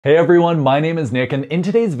Hey everyone, my name is Nick, and in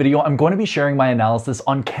today's video I'm going to be sharing my analysis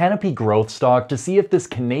on Canopy Growth stock to see if this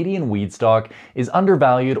Canadian weed stock is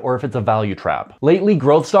undervalued or if it's a value trap. Lately,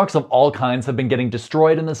 growth stocks of all kinds have been getting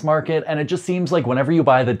destroyed in this market, and it just seems like whenever you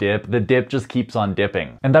buy the dip just keeps on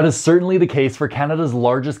dipping. And that is certainly the case for Canada's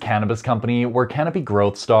largest cannabis company, where Canopy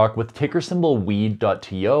Growth stock with ticker symbol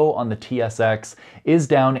WEED.TO on the TSX is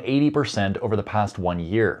down 80% over the past 1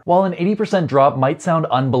 year. While an 80% drop might sound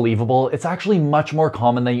unbelievable, it's actually much more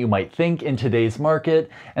common than you might think in today's market,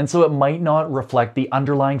 and so it might not reflect the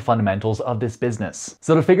underlying fundamentals of this business.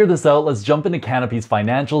 So to figure this out, let's jump into Canopy's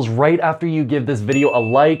financials right after you give this video a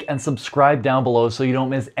like and subscribe down below so you don't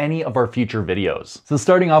miss any of our future videos. So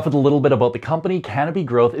starting off with a little bit about the company, Canopy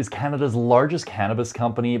Growth is Canada's largest cannabis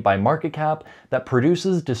company by market cap that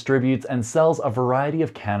produces, distributes, and sells a variety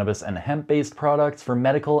of cannabis and hemp-based products for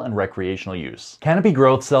medical and recreational use. Canopy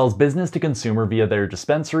Growth sells business to consumer via their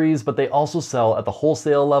dispensaries, but they also sell at the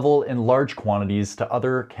wholesale level in large quantities to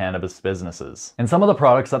other cannabis businesses. And some of the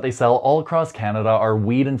products that they sell all across Canada are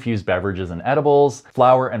weed-infused beverages and edibles,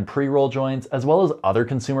 flower and pre-roll joints, as well as other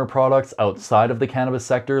consumer products outside of the cannabis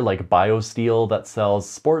sector like BioSteel that sells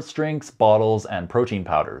sports drinks, bottles, and protein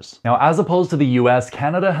powders. Now, as opposed to the US,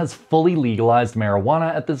 Canada has fully legalized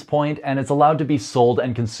marijuana at this point, and it's allowed to be sold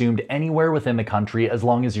and consumed anywhere within the country as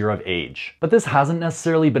long as you're of age. But this hasn't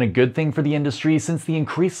necessarily been a good thing for the industry, since the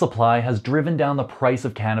increased supply has driven down the price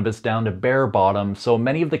of cannabis down to bare bottom, so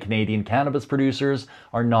many of the Canadian cannabis producers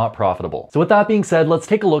are not profitable. So with that being said, let's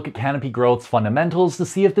take a look at Canopy Growth's fundamentals to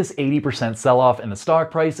see if this 80% sell-off in the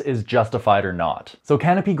stock price is justified or not. So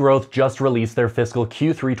Canopy Growth just released their fiscal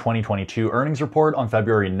Q3 2022 earnings report on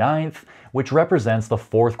February 9th, which represents the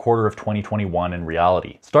fourth quarter of 2021 in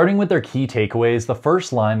reality. Starting with their key takeaways, the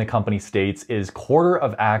first line the company states is quarter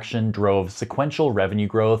of action drove sequential revenue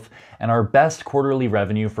growth and our best quarterly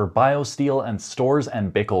revenue for BioSteel and Stores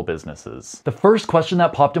and Bickle businesses. The first question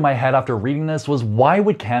that popped in my head after reading this was, why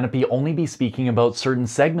would Canopy only be speaking about certain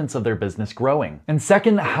segments of their business growing? And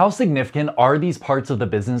second, how significant are these parts of the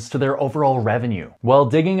business to their overall revenue? Well,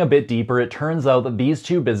 digging a bit deeper, it turns out that these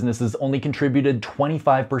two businesses only contributed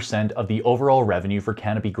 25% of the overall revenue for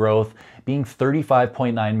Canopy Growth, being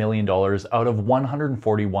 $35.9 million out of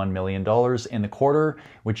 $141 million in the quarter,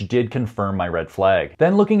 which did confirm my red flag.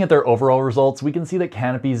 Then looking at their overall results, we can see that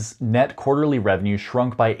Canopy's net quarterly revenue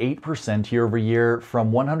shrunk by 8% year over year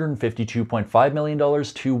from $152.5 million to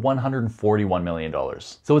 $141 million.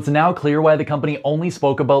 So it's now clear why the company only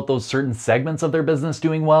spoke about those certain segments of their business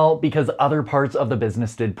doing well, because other parts of the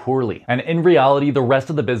business did poorly. And in reality, the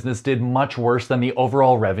rest of the business did much worse than the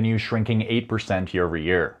overall revenue shrinking 8% year over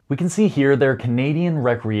year. We can see here their Canadian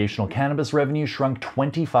recreational cannabis revenue shrunk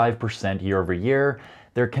 25% year over year.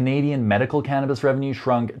 Their Canadian medical cannabis revenue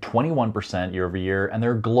shrunk 21% year over year, and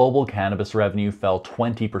their global cannabis revenue fell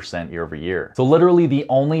 20% year over year. So literally the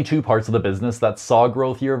only two parts of the business that saw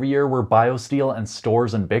growth year over year were BioSteel and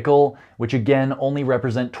Stores and Bickle, which again only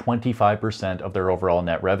represent 25% of their overall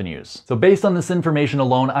net revenues. So based on this information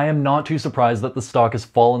alone, I am not too surprised that the stock has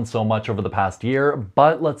fallen so much over the past year,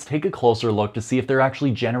 but let's take a closer look to see if they're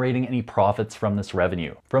actually generating any profits from this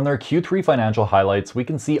revenue. From their Q3 financial highlights, we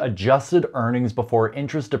can see adjusted earnings before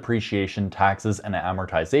interest, depreciation, taxes, and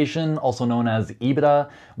amortization, also known as EBITDA,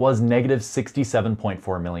 was negative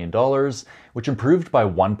 $67.4 million, which improved by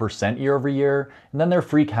 1% year over year. And then their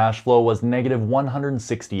free cash flow was negative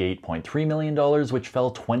 $168.3 million, which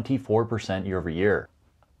fell 24% year over year.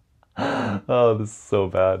 Oh, this is so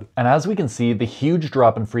bad. And as we can see, the huge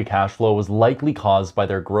drop in free cash flow was likely caused by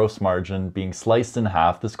their gross margin being sliced in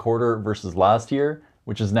half this quarter versus last year,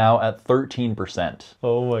 which is now at 13%.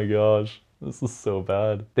 Oh my gosh. This is so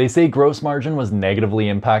bad. They say gross margin was negatively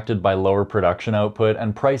impacted by lower production output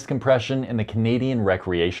and price compression in the Canadian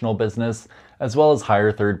recreational business, as well as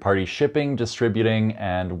higher third-party shipping, distributing,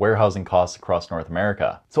 and warehousing costs across North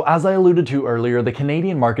America. So as I alluded to earlier, the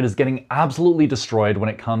Canadian market is getting absolutely destroyed when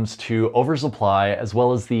it comes to oversupply, as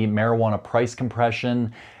well as the marijuana price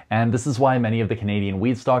compression. And this is why many of the Canadian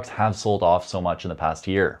weed stocks have sold off so much in the past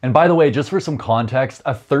year. And by the way, just for some context,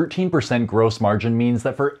 a 13% gross margin means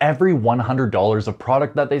that for every $100 of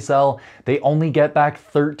product that they sell, they only get back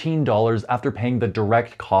 $13 after paying the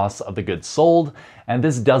direct costs of the goods sold. And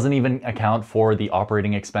this doesn't even account for the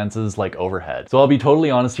operating expenses like overhead. So I'll be totally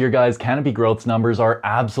honest here, guys, Canopy Growth's numbers are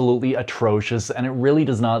absolutely atrocious, and it really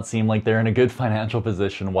does not seem like they're in a good financial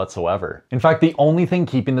position whatsoever. In fact, the only thing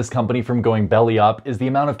keeping this company from going belly up is the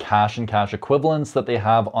amount of cash and cash equivalents that they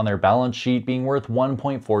have on their balance sheet, being worth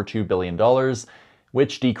 $1.42 billion,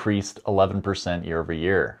 which decreased 11% year over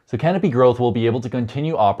year. So Canopy Growth will be able to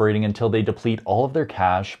continue operating until they deplete all of their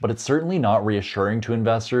cash, but it's certainly not reassuring to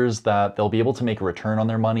investors that they'll be able to make a return on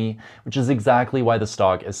their money, which is exactly why the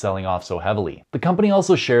stock is selling off so heavily. The company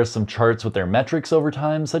also shares some charts with their metrics over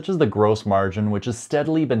time, such as the gross margin, which has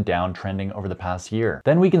steadily been downtrending over the past year.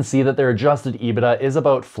 Then we can see that their adjusted EBITDA is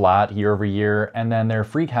about flat year over year, and then their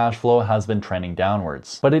free cash flow has been trending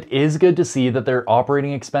downwards. But it is good to see that their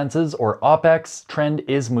operating expenses, or OPEX, trend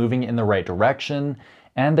is moving in the right direction,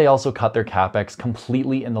 and they also cut their capex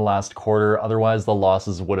completely in the last quarter, otherwise the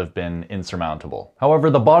losses would have been insurmountable. However,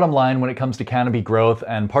 the bottom line when it comes to Canopy Growth,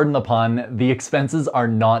 and pardon the pun, the expenses are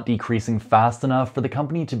not decreasing fast enough for the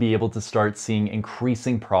company to be able to start seeing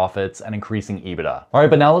increasing profits and increasing EBITDA. Alright,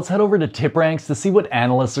 but now let's head over to TipRanks to see what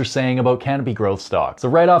analysts are saying about Canopy Growth stock. So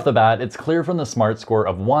right off the bat, it's clear from the smart score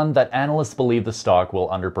of 1 that analysts believe the stock will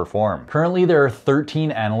underperform. Currently, there are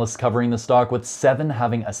 13 analysts covering the stock, with 7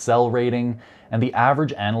 having a sell rating, and the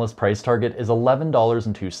average analyst price target is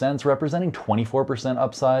 $11.02, representing 24%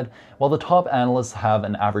 upside, while the top analysts have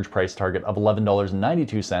an average price target of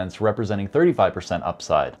 $11.92, representing 35%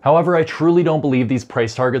 upside. However, I truly don't believe these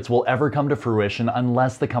price targets will ever come to fruition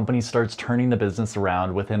unless the company starts turning the business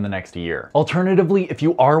around within the next year. Alternatively, if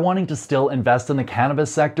you are wanting to still invest in the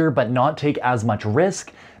cannabis sector but not take as much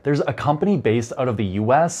risk, there's a company based out of the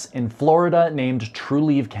US in Florida named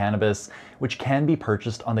Trulieve Cannabis, which can be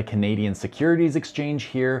purchased on the Canadian Securities Exchange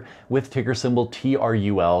here with ticker symbol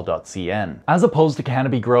TRUL.CN. As opposed to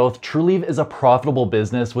Canopy Growth, Trulieve is a profitable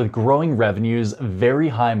business with growing revenues, very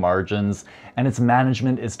high margins, and its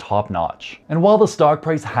management is top-notch. And while the stock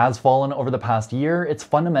price has fallen over the past year, its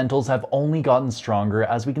fundamentals have only gotten stronger,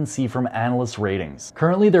 as we can see from analyst ratings.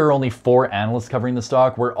 Currently, there are only 4 analysts covering the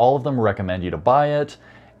stock, where all of them recommend you to buy it,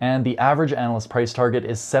 and the average analyst price target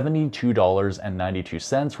is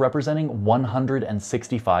 $72.92, representing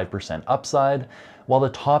 165% upside, while the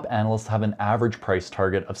top analysts have an average price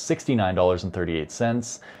target of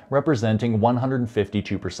 $69.38, representing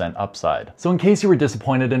 152% upside. So in case you were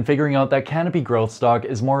disappointed in figuring out that Canopy Growth stock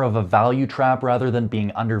is more of a value trap rather than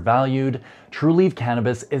being undervalued, Trulieve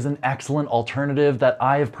Cannabis is an excellent alternative that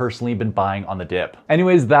I have personally been buying on the dip.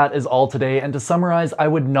 Anyways, that is all today, and to summarize, I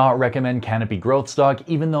would not recommend Canopy Growth stock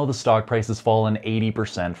even though the stock price has fallen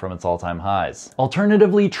 80% from its all-time highs.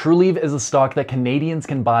 Alternatively, Trulieve is a stock that Canadians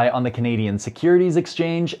can buy on the Canadian Securities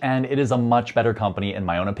Exchange, and it is a much better company in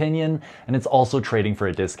my own opinion, and it's also trading for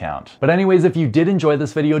a discount. But anyways, if you did enjoy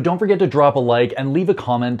this video, don't forget to drop a like and leave a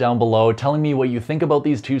comment down below telling me what you think about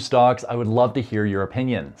these 2 stocks. I would love to hear your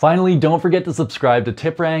opinion. Finally, don't forget to subscribe to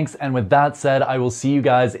TipRanks, and with that said, I will see you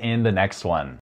guys in the next one.